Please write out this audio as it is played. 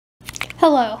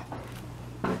Hello.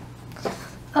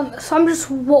 So I'm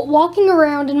just walking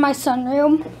around in my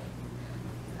sunroom.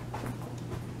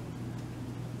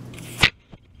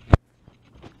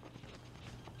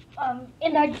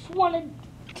 And I just wanted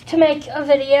to make a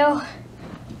video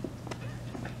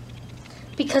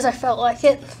because I felt like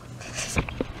it.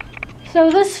 So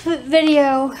this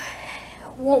video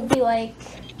won't be like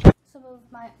some of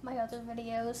my other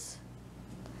videos.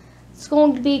 It's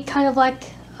going to be kind of like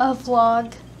a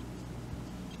vlog.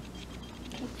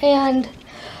 And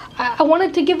I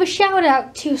wanted to give a shout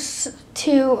out to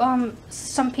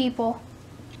some people.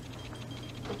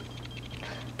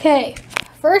 Okay,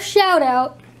 first shout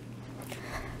out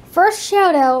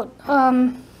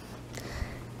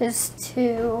is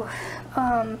to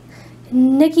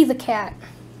Nikki the cat.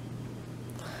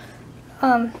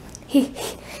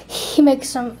 He makes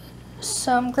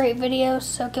some great videos,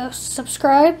 so go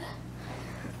subscribe.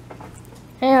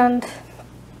 And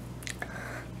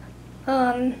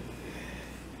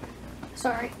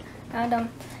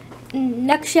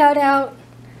next shout out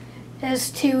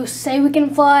is to Say We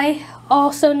Can Fly,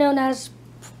 also known as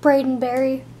Braden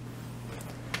Berry.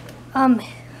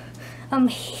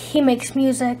 He makes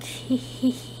music.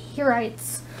 He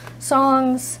writes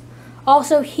songs.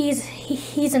 Also,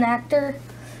 he's an actor.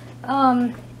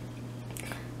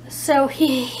 So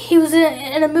he was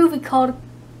in a movie called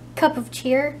Cup of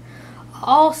Cheer.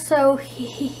 Also,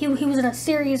 he was in a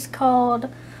series called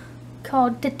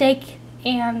Dick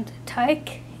and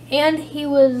Tyke, and he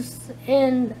was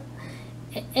in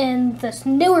this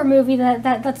newer movie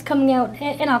that's coming out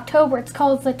in October. It's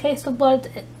called The Taste of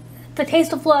Blood. The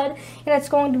Taste of Blood, and it's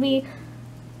going to be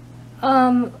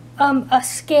a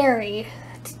scary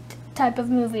type of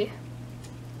movie.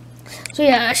 So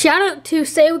yeah, shout out to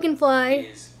Say We Can Fly.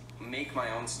 Make my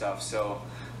own stuff. So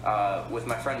with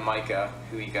my friend Micah,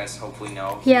 who you guys hopefully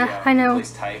know. Yeah, I know.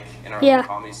 Plays Tyke in our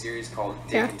comedy series called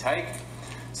Dick and Tyke.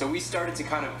 So we started to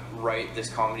kind of write this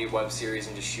comedy web series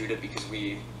and just shoot it because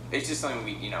it's just something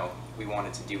we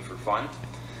wanted to do for fun.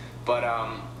 But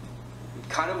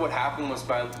kind of what happened was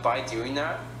by doing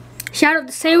that. Shout out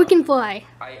to Say We Can Fly.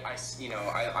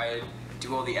 I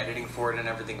do all the editing for it and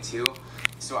everything too.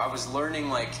 So I was learning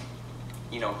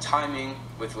timing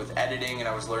with editing, and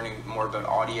I was learning more about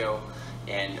audio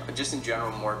and just in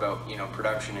general more about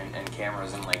production and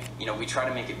cameras, and we try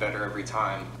to make it better every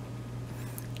time.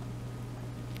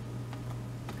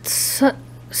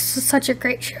 Such a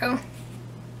great show.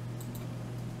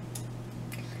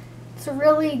 It's a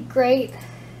really great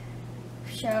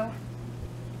show.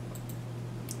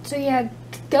 So yeah,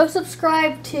 go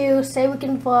subscribe to Say We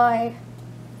Can Fly.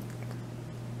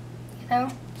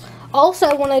 Also,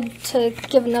 I wanted to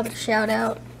give another shout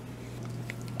out.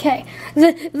 Okay,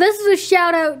 this is a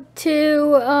shout out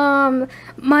to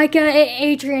Micah,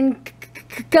 Adrian.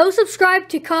 Go subscribe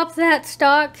to Cop That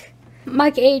Stock.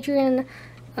 Mike, Adrian,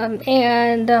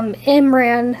 and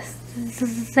Imran.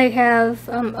 They have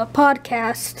a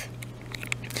podcast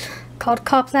called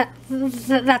Cop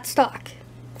That Stock.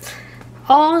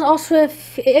 Also,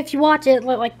 if you watch it,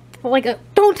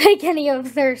 don't take any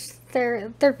of their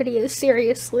videos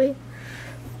seriously.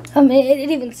 It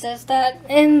even says that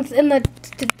in the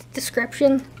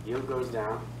description. Yield goes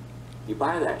down. You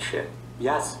buy that shit.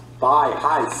 Yes. Buy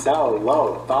high, sell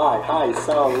low. Buy high,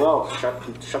 sell low.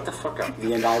 Shut the fuck up.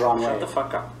 The entire wrong way. Shut the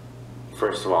fuck up.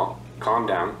 First of all, calm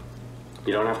down.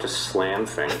 You don't have to slam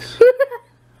things.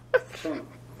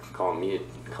 Tell me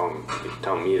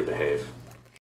to behave.